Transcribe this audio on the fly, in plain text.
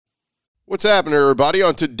What's happening, everybody?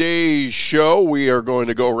 On today's show, we are going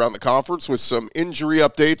to go around the conference with some injury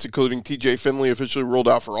updates, including TJ Finley officially ruled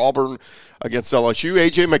out for Auburn against LSU.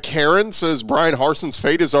 AJ McCarron says Brian Harsin's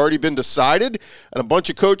fate has already been decided, and a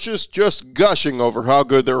bunch of coaches just gushing over how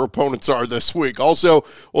good their opponents are this week. Also,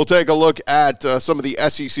 we'll take a look at some of the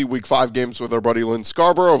SEC Week 5 games with our buddy Lynn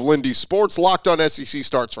Scarborough of Lindy Sports. Locked on SEC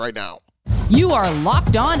starts right now. You are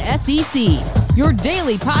Locked On SEC, your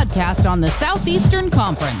daily podcast on the Southeastern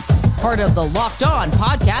Conference. Part of the Locked On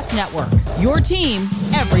Podcast Network, your team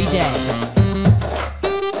every day.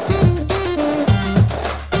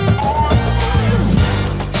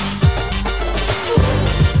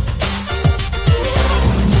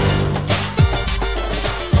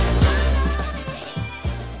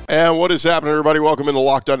 And what is happening, everybody? Welcome into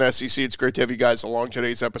Locked On SEC. It's great to have you guys along.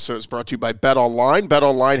 Today's episode is brought to you by BetOnline.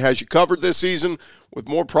 BetOnline has you covered this season with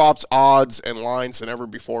more props, odds, and lines than ever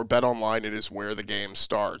before. BetOnline, it is where the game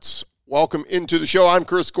starts. Welcome into the show. I'm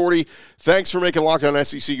Chris Gordy. Thanks for making Locked On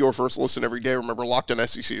SEC your first listen every day. Remember, Locked On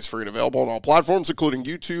SEC is free and available on all platforms, including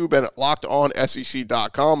YouTube and at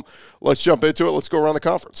LockedOnSEC.com. Let's jump into it. Let's go around the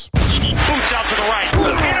conference. Boots out to the right.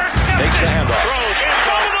 Intercepted. Takes the handoff. Throws in the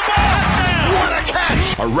ball. What a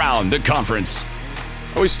catch. Around the conference.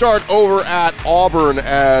 We start over at Auburn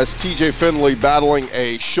as TJ Finley battling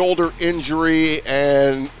a shoulder injury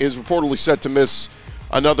and is reportedly set to miss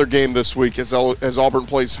another game this week as Auburn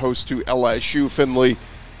plays host to LSU. Finley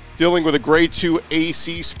dealing with a grade 2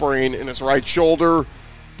 AC sprain in his right shoulder.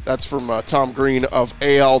 That's from Tom Green of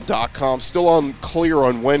AL.com. Still unclear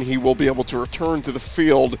on when he will be able to return to the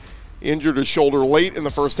field. Injured his shoulder late in the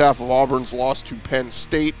first half of Auburn's loss to Penn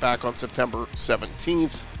State back on September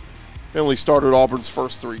 17th. Finley started Auburn's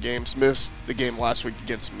first 3 games, missed the game last week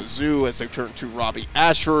against Mizzou as they turned to Robbie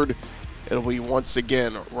Ashford. It'll be once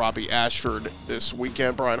again Robbie Ashford this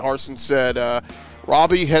weekend. Brian Harsin said,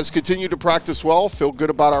 Robbie has continued to practice well, feel good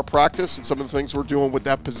about our practice and some of the things we're doing with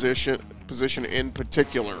that position in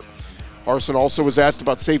particular. Harsin also was asked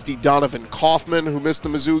about safety Donovan Kaufman, who missed the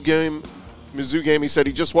Mizzou game. He said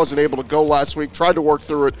he just wasn't able to go last week, tried to work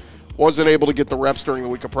through it, wasn't able to get the reps during the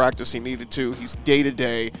week of practice he needed to. He's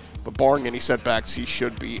day-to-day, but barring any setbacks, he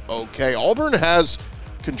should be okay. Auburn has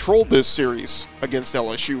controlled this series against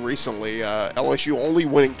LSU recently. LSU only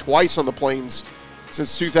winning twice on the Plains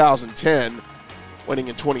since 2010, winning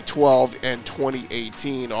in 2012 and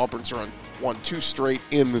 2018. Auburn's won 2 straight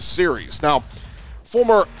in the series. Now,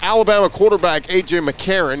 former Alabama quarterback A.J.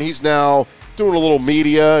 McCarron, he's now doing a little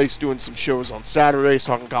media. He's doing some shows on Saturdays,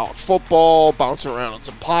 talking college football, bouncing around on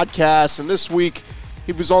some podcasts. And this week,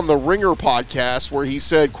 he was on the Ringer podcast where he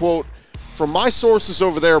said, quote, "From my sources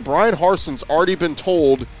over there, Brian Harsin's already been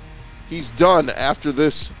told he's done after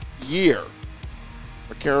this year."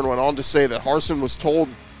 McCarron went on to say that Harsin was told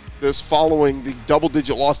this following the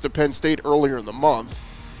double-digit loss to Penn State earlier in the month.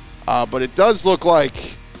 But it does look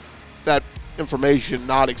like that information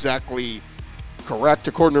not exactly correct.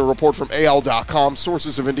 According to a report from AL.com,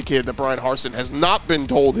 sources have indicated that Brian Harsin has not been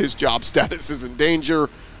told his job status is in danger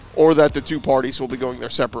or that the two parties will be going their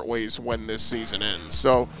separate ways when this season ends.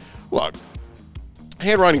 So, look,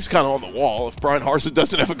 handwriting's kind of on the wall. If Brian Harsin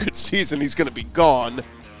doesn't have a good season, he's going to be gone.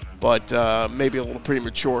 But maybe a little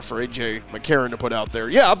premature for A.J. McCarron to put out there.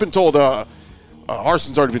 Yeah, I've been told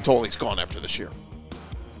Harsin's already been told he's gone after this year.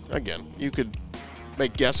 Again, you could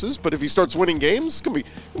make guesses, but if he starts winning games, it's gonna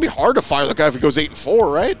be hard to fire the guy if he goes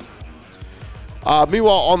 8-4, right?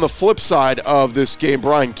 Meanwhile, on the flip side of this game,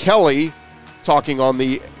 Brian Kelly talking on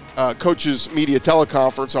the coaches media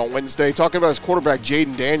teleconference on Wednesday, talking about his quarterback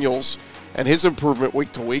Jaden Daniels and his improvement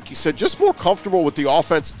week to week. He said just more comfortable with the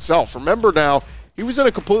offense itself. Remember now, he was in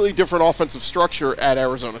a completely different offensive structure at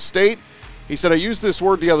Arizona State. He said, I used this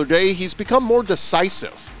word the other day, he's become more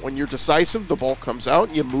decisive. When you're decisive, the ball comes out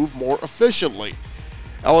and you move more efficiently.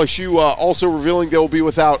 LSU also revealing they will be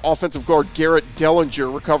without offensive guard Garrett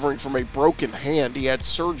Dellinger, recovering from a broken hand. He had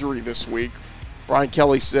surgery this week. Brian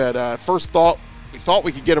Kelly said, at first we thought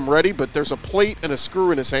we could get him ready, but there's a plate and a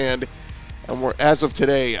screw in his hand. And as of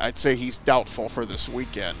today, I'd say he's doubtful for this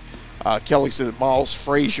weekend. Kelly said that Miles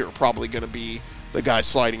Frazier probably going to be the guy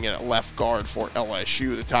sliding in at left guard for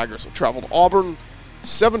LSU. The Tigers will travel to Auburn,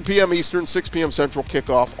 7 p.m. Eastern, 6 p.m. Central,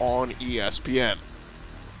 kickoff on ESPN.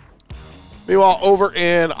 Meanwhile, over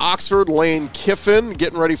in Oxford, Lane Kiffin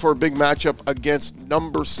getting ready for a big matchup against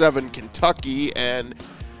number 7 Kentucky. And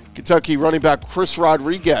Kentucky running back Chris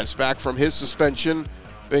Rodriguez back from his suspension,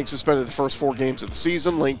 being suspended the first 4 games of the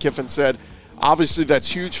season. Lane Kiffin said, obviously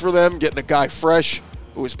that's huge for them, getting a guy fresh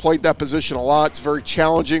who has played that position a lot. It's very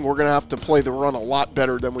challenging. We're going to have to play the run a lot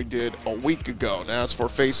better than we did a week ago. Now, as for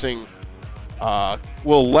facing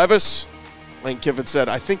Will Levis, Lane Kiffin said,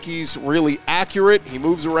 I think he's really accurate. He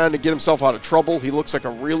moves around to get himself out of trouble. He looks like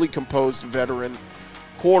a really composed veteran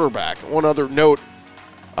quarterback. One other note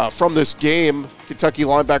from this game, Kentucky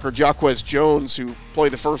linebacker Jaquez Jones, who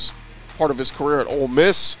played the first part of his career at Ole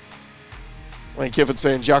Miss. Lane Kiffin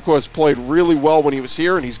saying Jaquez played really well when he was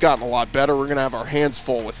here, and he's gotten a lot better. We're going to have our hands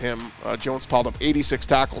full with him. Jones piled up 86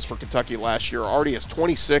 tackles for Kentucky last year. Already has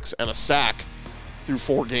 26 and a sack through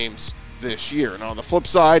 4 games this year. And on the flip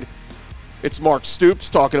side, it's Mark Stoops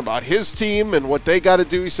talking about his team and what they got to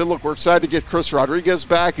do. He said, look, we're excited to get Chris Rodriguez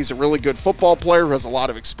back. He's a really good football player who has a lot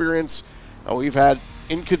of experience. We've had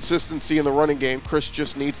inconsistency in the running game. Chris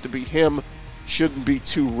just needs to be him. Shouldn't be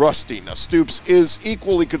too rusty. Now, Stoops is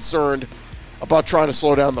equally concerned about trying to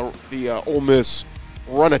slow down the Ole Miss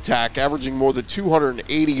run attack, averaging more than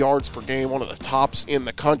 280 yards per game, one of the tops in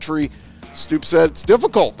the country. Stoops said it's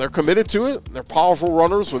difficult. They're committed to it. They're powerful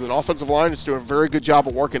runners with an offensive line that's doing a very good job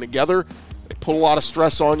of working together. They put a lot of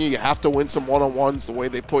stress on you. You have to win some one-on-ones the way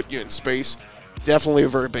they put you in space. Definitely a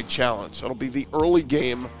very big challenge. It'll be the early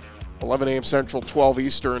game, 11 a.m. Central, 12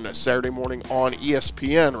 Eastern, Saturday morning on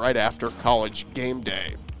ESPN right after College Game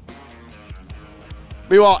Day.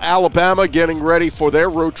 Meanwhile, Alabama getting ready for their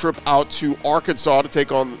road trip out to Arkansas to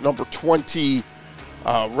take on number 20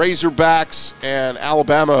 Razorbacks, and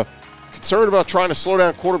Alabama concerned about trying to slow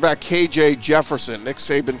down quarterback KJ Jefferson. Nick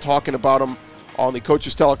Saban talking about him on the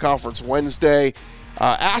coaches teleconference Wednesday.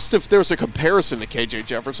 Asked if there's a comparison to KJ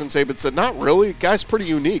Jefferson. Saban said, not really. The guy's pretty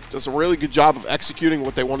unique. Does a really good job of executing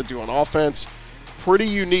what they want to do on offense. Pretty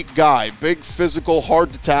unique guy. Big, physical,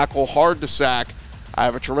 hard to tackle, hard to sack. I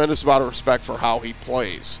have a tremendous amount of respect for how he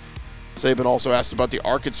plays. Saban also asked about the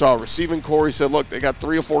Arkansas receiving corps. He said, look, they got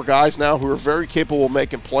 3 or 4 guys now who are very capable of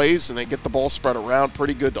making plays, and they get the ball spread around.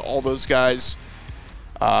 Pretty good to all those guys.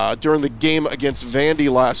 During the game against Vandy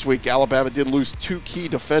last week, Alabama did lose 2 key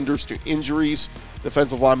defenders to injuries.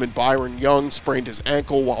 Defensive lineman Byron Young sprained his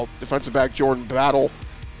ankle, while defensive back Jordan Battle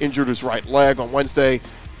injured his right leg on Wednesday.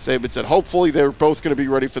 Saban said hopefully they're both going to be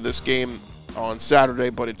ready for this game on Saturday,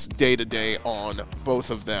 but it's day-to-day on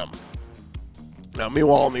both of them. Now,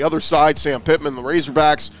 meanwhile, on the other side, Sam Pittman, the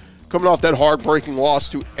Razorbacks, coming off that heartbreaking loss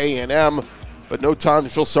to A&M, but no time to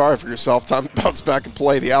feel sorry for yourself. Time to bounce back and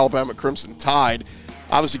play the Alabama Crimson Tide.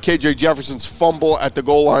 Obviously, KJ Jefferson's fumble at the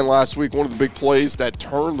goal line last week, one of the big plays that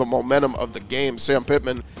turned the momentum of the game. Sam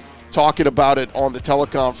Pittman talking about it on the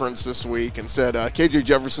teleconference this week and said KJ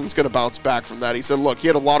Jefferson's going to bounce back from that. He said, look, he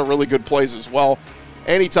had a lot of really good plays as well.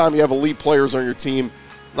 Anytime you have elite players on your team,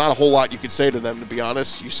 not a whole lot you could say to them, to be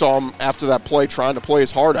honest. You saw him after that play trying to play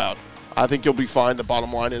his heart out. I think you'll be fine. The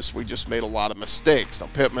bottom line is we just made a lot of mistakes. Now,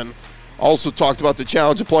 Pittman also talked about the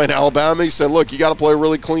challenge of playing Alabama. He said, look, you got to play a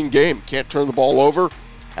really clean game. Can't turn the ball over.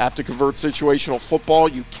 Have to convert situational football.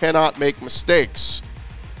 You cannot make mistakes.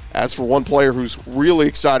 As for one player who's really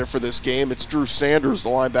excited for this game, it's Drew Sanders, the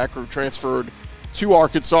linebacker who transferred to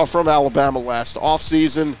Arkansas from Alabama last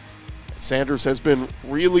offseason. Sanders has been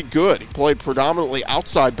really good. He played predominantly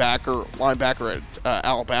outside linebacker at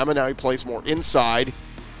Alabama. Now he plays more inside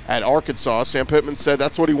at Arkansas. Sam Pittman said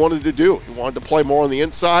that's what he wanted to do. He wanted to play more on the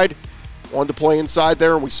inside, wanted to play inside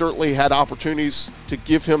there, and we certainly had opportunities to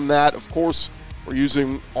give him that. Of course, we're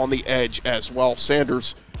using him on the edge as well.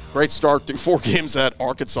 Sanders, great start through 4 games at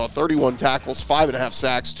Arkansas. 31 tackles, 5.5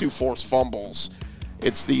 sacks, 2 forced fumbles.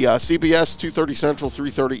 It's the CBS 2:30 Central,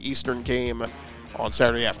 3:30 Eastern game on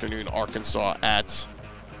Saturday afternoon, Arkansas at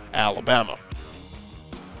Alabama.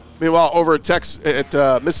 Meanwhile, over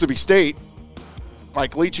at Mississippi State,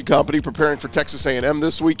 Mike Leach and company preparing for Texas A&M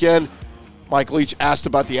this weekend. Mike Leach asked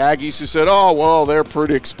about the Aggies. He said, oh, well, they're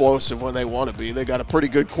pretty explosive when they want to be. They got a pretty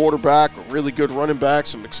good quarterback, a really good running back,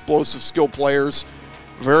 some explosive skill players,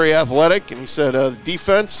 very athletic. And he said the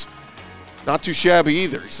defense, not too shabby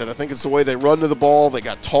either. He said, I think it's the way they run to the ball. They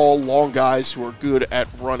got tall, long guys who are good at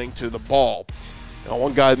running to the ball. Now,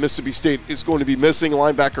 one guy at Mississippi State is going to be missing,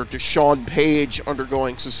 linebacker Deshaun Page,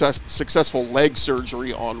 undergoing successful leg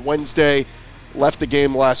surgery on Wednesday. Left the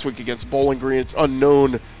game last week against Bowling Green. It's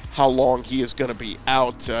unknown how long he is going to be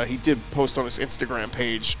out. He did post on his Instagram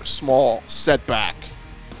page a small setback.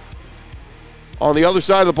 On the other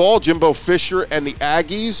side of the ball, Jimbo Fisher and the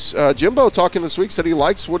Aggies. Jimbo talking this week said he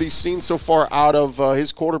likes what he's seen so far out of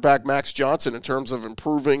his quarterback, Max Johnson, in terms of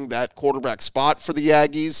improving that quarterback spot for the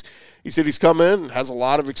Aggies. He said he's come in and has a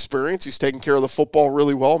lot of experience. He's taking care of the football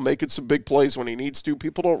really well, making some big plays when he needs to.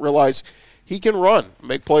 People don't realize he can run,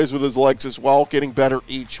 make plays with his legs as well, getting better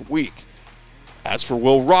each week. As for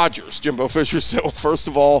Will Rogers, Jimbo Fisher said, well, first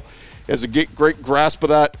of all, he has a great grasp of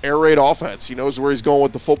that air raid offense. He knows where he's going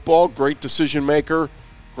with the football. Great decision maker,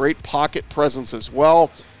 great pocket presence as well.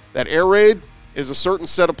 That air raid, is a certain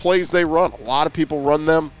set of plays they run. A lot of people run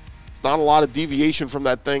them. It's not a lot of deviation from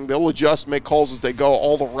that thing. They'll adjust, make calls as they go.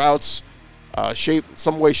 All the routes, shape,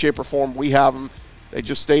 some way, shape, or form, we have them. They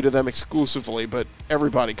just stay to them exclusively, but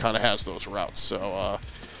everybody kind of has those routes. So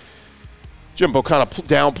Jimbo kind of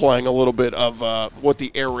downplaying a little bit of what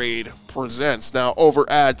the air raid presents. Now, over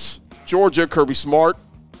at Georgia, Kirby Smart,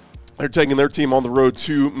 they're taking their team on the road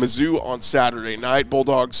to Mizzou on Saturday night.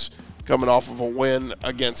 Bulldogs coming off of a win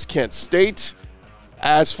against Kent State.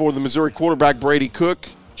 As for the Missouri quarterback, Brady Cook,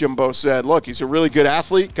 Jimbo said, look, he's a really good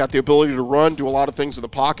athlete, got the ability to run, do a lot of things in the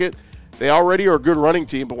pocket. They already are a good running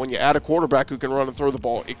team, but when you add a quarterback who can run and throw the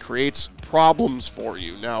ball, it creates problems for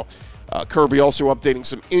you. Now, Kirby also updating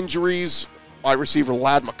some injuries. Wide receiver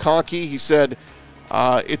Ladd McConkey, he said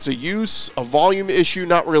it's a volume issue,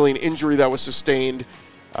 not really an injury that was sustained.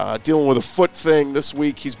 Dealing with a foot thing this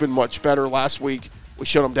week. He's been much better. Last week, we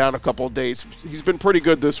shut him down a couple of days. He's been pretty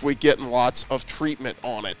good this week, getting lots of treatment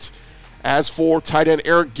on it. As for tight end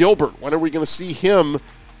Eric Gilbert, when are we going to see him?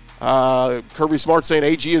 Kirby Smart saying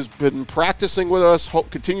AG has been practicing with us,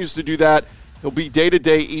 continues to do that. He'll be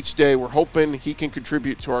day-to-day each day. We're hoping he can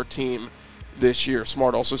contribute to our team this year.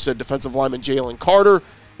 Smart also said defensive lineman Jalen Carter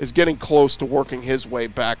is getting close to working his way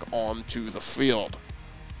back onto the field.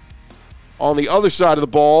 On the other side of the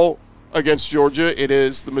ball against Georgia, it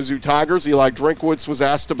is the Mizzou Tigers. Eli Drinkwitz was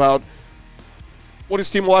asked about what his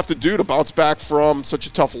team will have to do to bounce back from such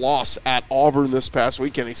a tough loss at Auburn this past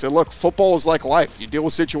weekend. He said, look, football is like life. You deal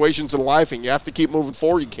with situations in life, and you have to keep moving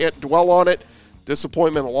forward. You can't dwell on it.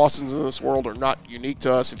 Disappointment and losses in this world are not unique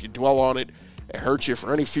to us. If you dwell on it, it hurts you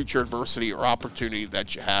for any future adversity or opportunity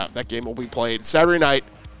that you have. That game will be played Saturday night,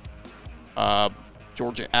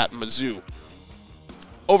 Georgia at Mizzou.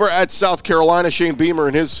 Over at South Carolina, Shane Beamer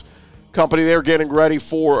and his company, they're getting ready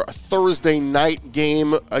for a Thursday night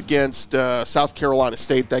game against South Carolina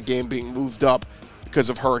State, that game being moved up because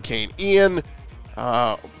of Hurricane Ian.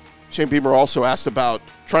 Shane Beamer also asked about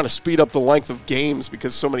trying to speed up the length of games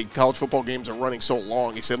because so many college football games are running so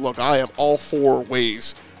long. He said, look, I am all for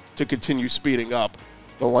ways to continue speeding up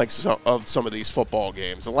the lengths of some of these football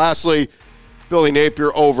games. And lastly, Billy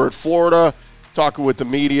Napier over at Florida, talking with the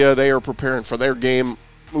media. They are preparing for their game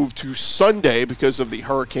moved to Sunday because of the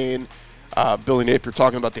hurricane. Billy Napier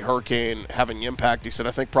talking about the hurricane having an impact. He said,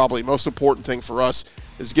 I think probably the most important thing for us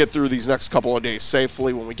is to get through these next couple of days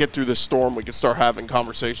safely. When we get through this storm, we can start having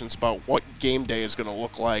conversations about what game day is going to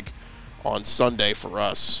look like on Sunday for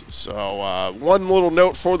us. So one little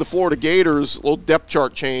note for the Florida Gators, little depth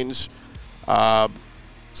chart change.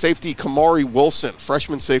 Safety Kamari Wilson,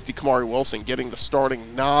 freshman safety Kamari Wilson, getting the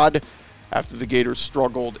starting nod after the Gators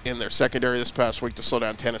struggled in their secondary this past week to slow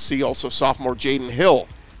down Tennessee. Also, sophomore Jaden Hill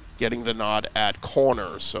getting the nod at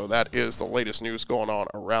corner. So that is the latest news going on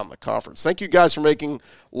around the conference. Thank you guys for making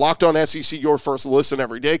Locked On SEC your first listen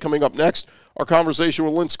every day. Coming up next, our conversation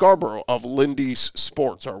with Lynn Scarborough of Lindy's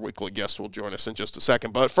Sports. Our weekly guest will join us in just a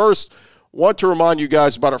second. But first, want to remind you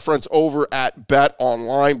guys about our friends over at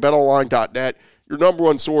BetOnline, betonline.net. Your number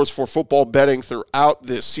one source for football betting throughout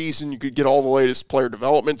this season. You could get all the latest player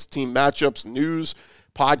developments, team matchups, news,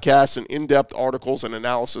 podcasts, and in-depth articles and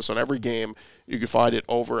analysis on every game. You can find it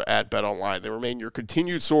over at BetOnline. They remain your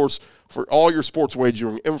continued source for all your sports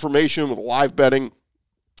wagering information with live betting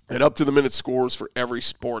and up-to-the-minute scores for every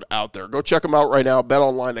sport out there. Go check them out right now,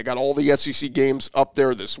 BetOnline. They got all the SEC games up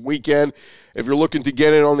there this weekend. If you're looking to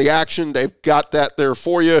get in on the action, they've got that there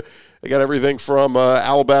for you. They got everything from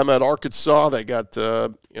Alabama at Arkansas. They got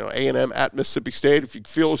A&M at Mississippi State. If you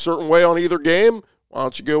feel a certain way on either game, why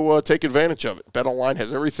don't you go take advantage of it? BetOnline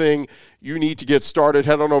has everything you need to get started.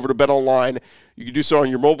 Head on over to BetOnline. You can do so on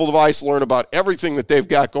your mobile device. Learn about everything that they've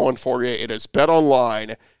got going for you. It is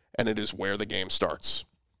BetOnline, and it is where the game starts.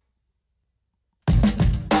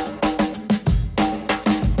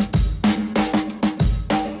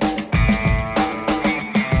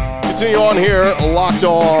 Continue on here, Locked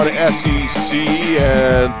On SEC,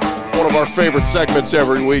 and one of our favorite segments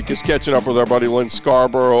every week is catching up with our buddy Lynn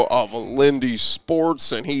Scarborough of Lindy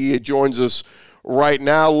Sports, and he joins us right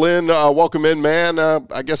now. Lynn, welcome in, man.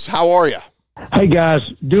 I guess, how are you? Hey, guys.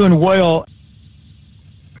 Doing well.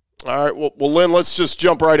 All right. Well, Lynn, let's just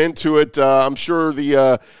jump right into it. I'm sure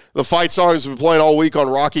the fight song has been playing all week on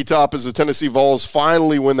Rocky Top as the Tennessee Vols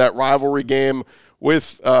finally win that rivalry game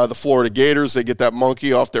with the Florida Gators. They get that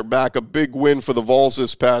monkey off their back. A big win for the Vols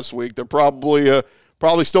this past week. They're probably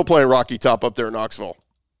still playing Rocky Top up there in Knoxville.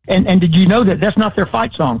 And did you know that that's not their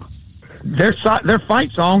fight song? Their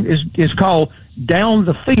fight song is called Down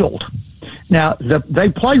the Field. Now, they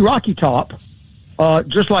play Rocky Top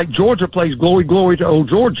just like Georgia plays Glory, Glory to Old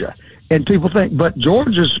Georgia. And people think, but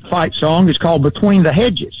Georgia's fight song is called Between the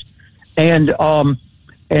Hedges. And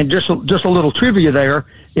just a little trivia there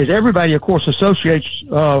is everybody, of course, associates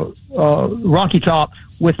Rocky Top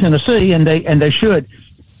with Tennessee, and they should.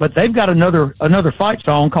 But they've got another fight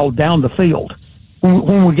song called "Down the Field."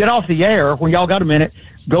 When we get off the air, when y'all got a minute,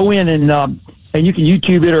 go in and you can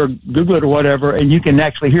YouTube it or Google it or whatever, and you can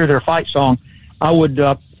actually hear their fight song. I would,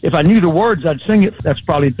 if I knew the words, I'd sing it. That's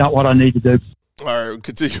probably not what I need to do. All right, we'll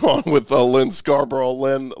continue on with Lynn Scarborough.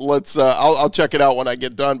 Lynn, let's. I'll check it out when I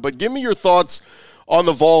get done. But give me your thoughts on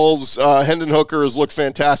the Vols. Hendon Hooker has looked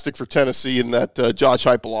fantastic for Tennessee in that Josh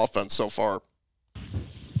Heupel offense so far.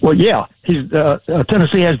 Well, yeah,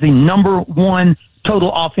 Tennessee has the number one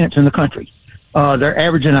total offense in the country. They're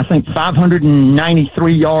averaging, I think,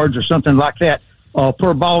 593 yards or something like that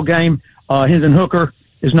per ball game. Hendon Hooker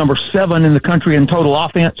is number 7 in the country in total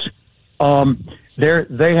offense.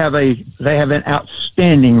 They have an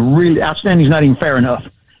outstanding, really outstanding is not even fair enough.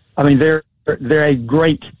 I mean, they're a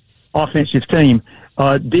great offensive team.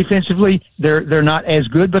 Defensively, they're not as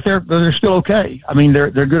good, but they're still okay. I mean, they're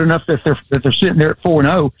good enough that they're sitting there at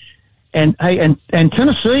 4-0. And hey, and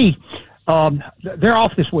Tennessee, they're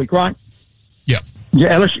off this week, right? Yeah.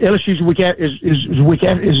 LSU's week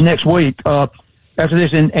is next week. After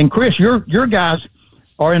this, and Chris, your guys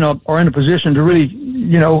are in a position to really,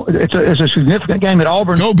 it's a significant game at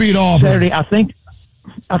Auburn. Go beat Auburn Saturday.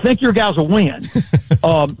 I think your guys will win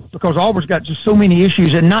because Auburn's got just so many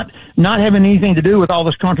issues, and not having anything to do with all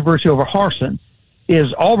this controversy over Harsin.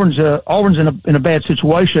 Is Auburn's in a bad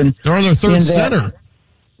situation? They're on their third center.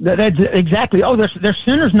 That's exactly. Oh, their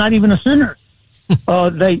center's not even a center.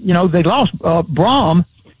 They lost Brom.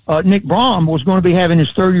 Nick Brom was going to be having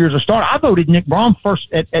his third year as a starter. I voted Nick Brom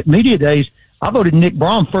first at media days. I voted Nick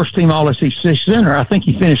Brom first team All SEC center. I think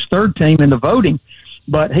he finished third team in the voting,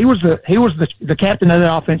 but he was the captain of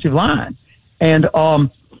the offensive line, and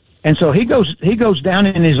so he goes down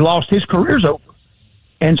and he's lost. His career's over,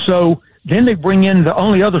 and so then they bring in the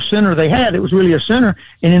only other center they had. It was really a center,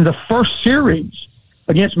 and in the first series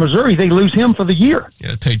against Missouri, they lose him for the year.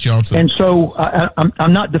 Yeah, Tate Johnson. And so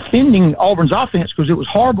I'm not defending Auburn's offense because it was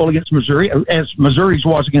horrible against Missouri, as Missouri's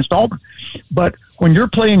was against Auburn. But when you're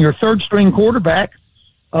playing your third-string quarterback,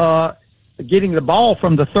 getting the ball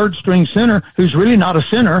from the third-string center, who's really not a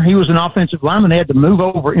center, he was an offensive lineman. They had to move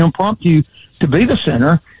over impromptu to be the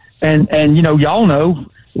center. And y'all know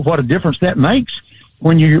what a difference that makes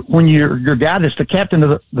when your guy that's the captain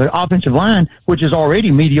of the offensive line, which is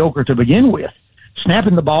already mediocre to begin with,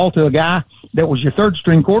 snapping the ball to a guy that was your third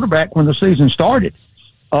string quarterback when the season started.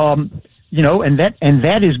 And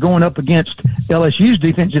that is going up against LSU's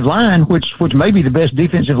defensive line, which may be the best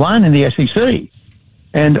defensive line in the SEC.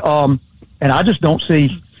 And I just don't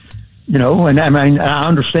see, and I mean, I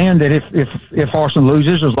understand that if Harsin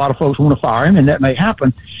loses, there's a lot of folks want to fire him, and that may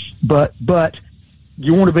happen. But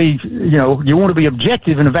you want to be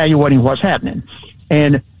objective in evaluating what's happening.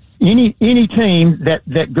 And any team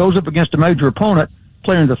that goes up against a major opponent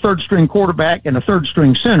playing the third string quarterback and the third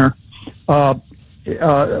string center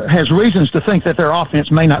has reasons to think that their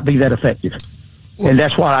offense may not be that effective. And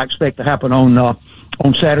that's what I expect to happen on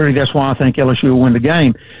Saturday. That's why I think LSU will win the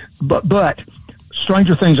game. But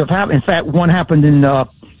stranger things have happened. In fact, one happened in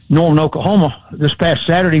Norman, Oklahoma this past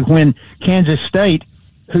Saturday when Kansas State,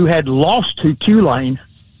 who had lost to Tulane,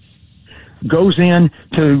 goes in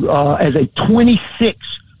to as a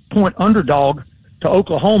 26-point underdog to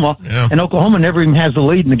Oklahoma, and Oklahoma never even has the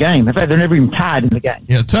lead in the game. In fact, they're never even tied in the game.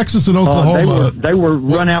 Yeah, Texas and Oklahoma. They were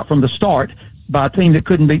run out from the start by a team that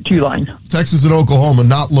couldn't beat Tulane. Texas and Oklahoma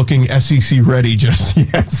not looking SEC ready just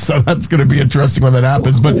yet, so that's going to be interesting when that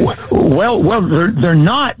happens. But well, they're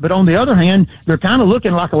not. But on the other hand, they're kind of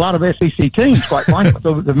looking like a lot of SEC teams, quite frankly.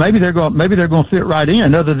 So maybe they're going to fit right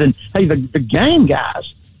in. Other than the game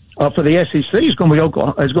guys. For the SEC is going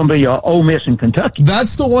to be Ole Miss and Kentucky.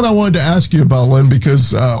 That's the one I wanted to ask you about, Lynn,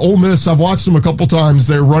 because Ole Miss, I've watched them a couple times.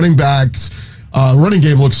 Their running backs, running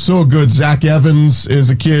game looks so good. Zach Evans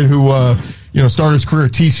is a kid who started his career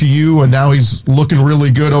at TCU, and now he's looking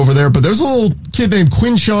really good over there. But there's a little kid named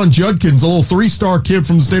Quinshawn Judkins, a little 3-star kid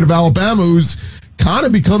from the state of Alabama who's kind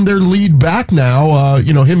of become their lead back now.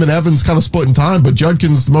 Him and Evans kind of split in time, but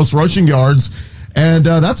Judkins the most rushing yards. And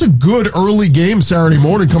that's a good early game Saturday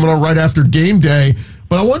morning coming on right after game day.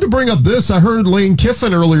 But I wanted to bring up this. I heard Lane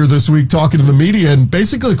Kiffin earlier this week talking to the media and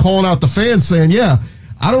basically calling out the fans saying,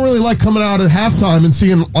 I don't really like coming out at halftime and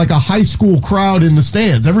seeing like a high school crowd in the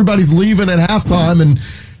stands. Everybody's leaving at halftime. And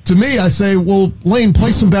to me, I say, well, Lane,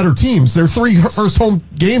 play some better teams. Their 3 first home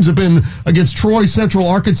games have been against Troy, Central,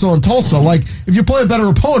 Arkansas, and Tulsa. Like, if you play a better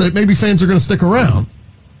opponent, maybe fans are going to stick around.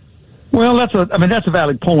 Well, that's a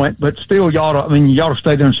valid point, but still, you ought to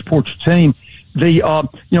stay there and support your team. we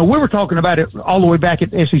were talking about it all the way back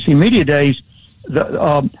at SEC Media Days.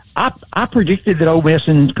 I predicted that Ole Miss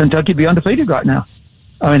and Kentucky be undefeated right now.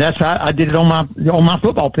 I mean, that's how I did it on my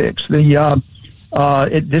football picks.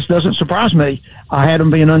 This doesn't surprise me. I had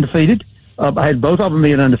them being undefeated. I had both of them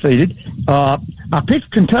being undefeated. I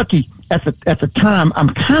picked Kentucky at the time. I'm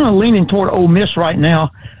kind of leaning toward Ole Miss right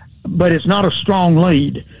now, but it's not a strong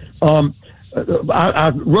lead.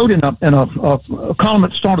 I wrote in a column at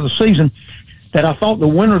the start of the season that I thought the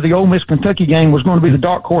winner of the Ole Miss-Kentucky game was going to be the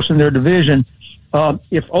dark horse in their division.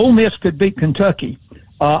 If Ole Miss could beat Kentucky,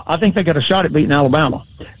 I think they got a shot at beating Alabama.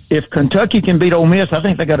 If Kentucky can beat Ole Miss, I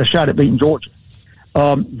think they got a shot at beating Georgia.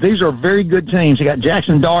 These are very good teams. You got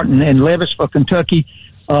Jackson Dart and Levis for Kentucky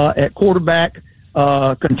at quarterback.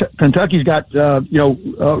 Kentucky's got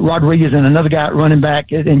Rodriguez and another guy at running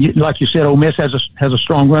back, and like you said, Ole Miss has a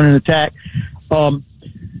strong running attack.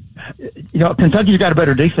 Kentucky's got a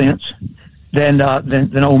better defense than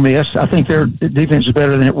Ole Miss. I think their defense is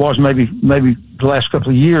better than it was maybe the last couple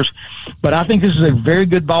of years, but I think this is a very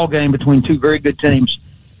good ball game between two very good teams,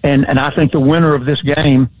 and I think the winner of this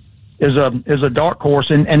game is a dark horse.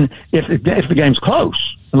 And if the game's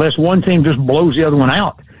close, unless one team just blows the other one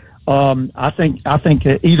out. I think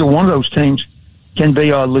either one of those teams can be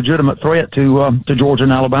a legitimate threat to Georgia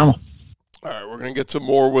and Alabama. All right, we're going to get to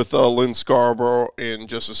more with Lynn Scarborough in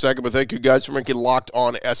just a second, but thank you guys for making Locked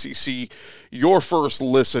On SEC your first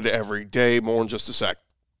listen every day. More in just a sec.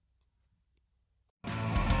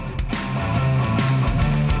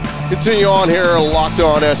 Continue on here, Locked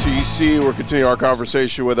On SEC. We're continuing our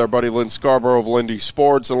conversation with our buddy Lynn Scarborough of Lindy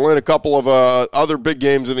Sports. And Lynn, a couple of other big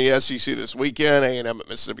games in the SEC this weekend: A&M at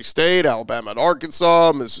Mississippi State, Alabama at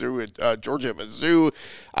Arkansas, Mizzou at Georgia at Mizzou.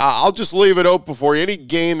 I'll just leave it open for you. Any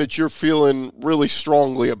game that you're feeling really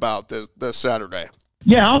strongly about this Saturday?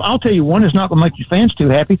 Yeah, I'll tell you one is not going to make your fans too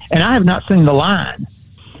happy, and I have not seen the line,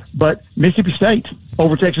 but Mississippi State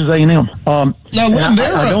over Texas A&M. Now, Lynn,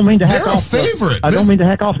 I don't mean to hack off favorite. I don't mean to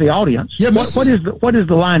hack off the audience. Yeah, what is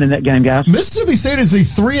the line in that game, guys? Mississippi State is a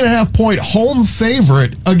 3.5-point home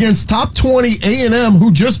favorite against top 20 A&M,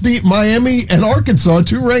 who just beat Miami and Arkansas,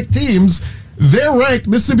 two ranked teams. They're ranked.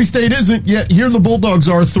 Mississippi State isn't yet. Here the Bulldogs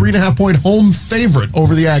are 3.5-point home favorite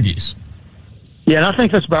over the Aggies. Yeah, and I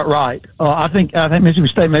think that's about right. I think Mississippi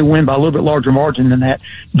State may win by a little bit larger margin than that.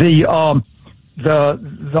 The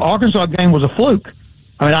Arkansas game was a fluke.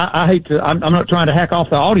 I mean, I hate to. I'm not trying to hack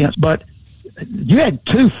off the audience, but you had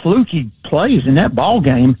two fluky plays in that ball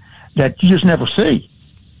game that you just never see.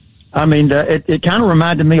 I mean, it kind of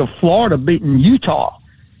reminded me of Florida beating Utah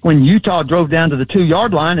when Utah drove down to the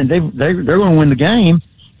 2-yard line, and they're going to win the game,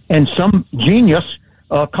 and some genius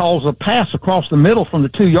calls a pass across the middle from the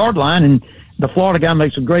 2-yard line, and the Florida guy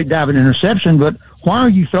makes a great diving interception. But why are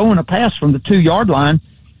you throwing a pass from the 2-yard line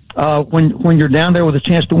when you're down there with a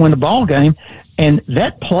chance to win the ball game? And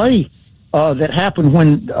that play that happened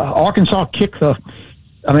when Arkansas kicked I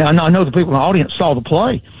know the people in the audience saw the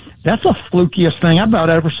play. That's the flukiest thing I've about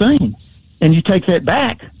ever seen. And you take that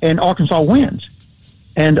back, and Arkansas wins.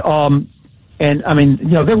 And I mean,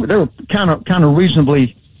 they were kind of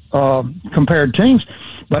reasonably compared teams,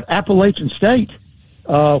 but Appalachian State,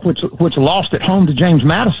 which lost at home to James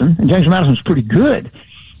Madison, and James Madison's pretty good,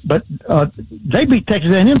 but they beat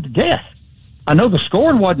Texas A&M to death. I know the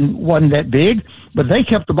score wasn't that big, but they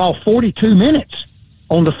kept the ball 42 minutes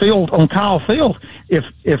on the field, on Kyle Field. If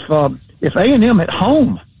A&M at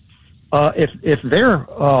home, if they're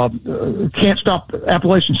can't stop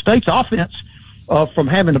Appalachian State's offense from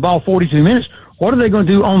having the ball 42 minutes, what are they going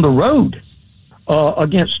to do on the road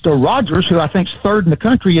against Rogers, who I think is third in the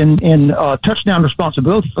country in touchdown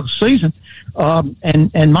responsibility for the season,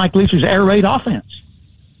 and Mike Leach's air raid offense?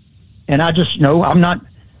 And I just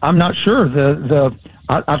I'm not sure.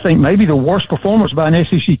 I think maybe the worst performance by an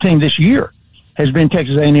SEC team this year has been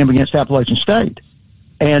Texas A&M against Appalachian State,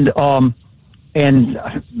 and then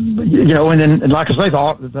like I say,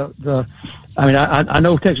 I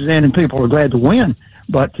know Texas A&M people are glad to win,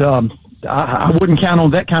 but I wouldn't count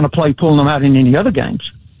on that kind of play pulling them out in any other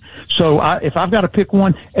games. So if I've got to pick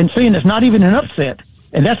one, and seeing it's not even an upset,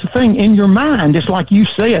 and that's the thing in your mind, it's like you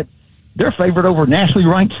said, they're favored over nationally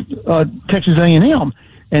ranked Texas A&M.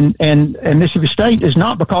 And Mississippi State is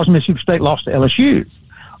not, because Mississippi State lost to LSU.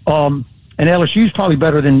 And LSU is probably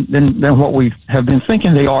better than what we have been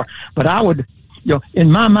thinking they are. But I would, in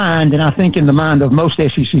my mind, and I think in the mind of most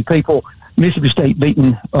SEC people, Mississippi State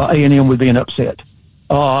beating A&M would be an upset.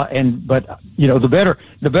 But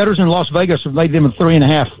the bettors in Las Vegas have made them a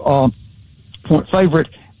 3.5 point favorite,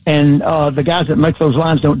 and the guys that make those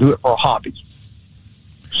lines don't do it for a hobby.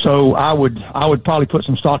 So I would probably put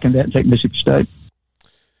some stock in that and take Mississippi State.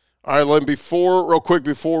 All right, Lynn,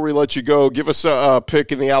 before we let you go, give us a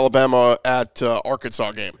pick in the Alabama at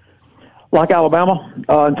Arkansas game. Like Alabama,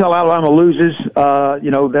 until Alabama loses,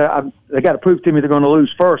 they got to prove to me they're going to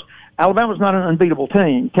lose first. Alabama's not an unbeatable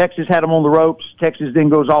team. Texas had them on the ropes. Texas then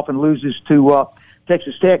goes off and loses to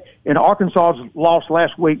Texas Tech. And Arkansas's loss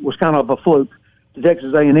last week was kind of a fluke to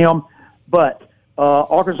Texas A&M. But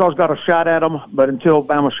Arkansas's got a shot at them. But until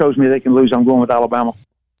Bama shows me they can lose, I'm going with Alabama.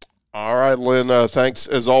 All right, Lynn, thanks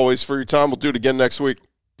as always for your time. We'll do it again next week.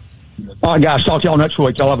 All right, guys. Talk to y'all next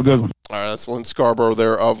week. Y'all have a good one. All right, that's Lynn Scarborough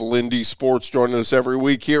there of Lindy Sports joining us every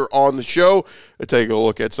week here on the show to take a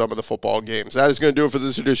look at some of the football games. That is going to do it for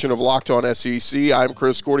this edition of Locked On SEC. I'm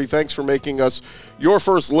Chris Gordy. Thanks for making us your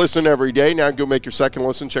first listen every day. Now go make your second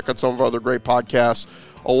listen. Check out some of our other great podcasts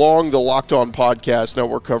along the Locked On Podcast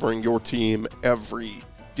Network covering your team every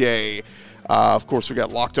day. Of course, we got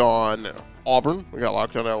Locked On Auburn. We got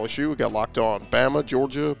Locked On LSU. We got Locked On Bama,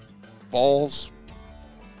 Georgia, Vols,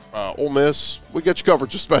 Ole Miss. We got you covered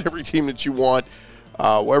just about every team that you want.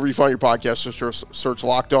 Wherever you find your podcast, just search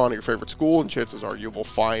Locked On at your favorite school, and chances are you will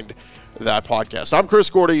find that podcast. I'm Chris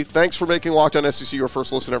Gordy. Thanks for making Locked On SEC your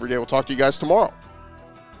first listen every day. We'll talk to you guys tomorrow.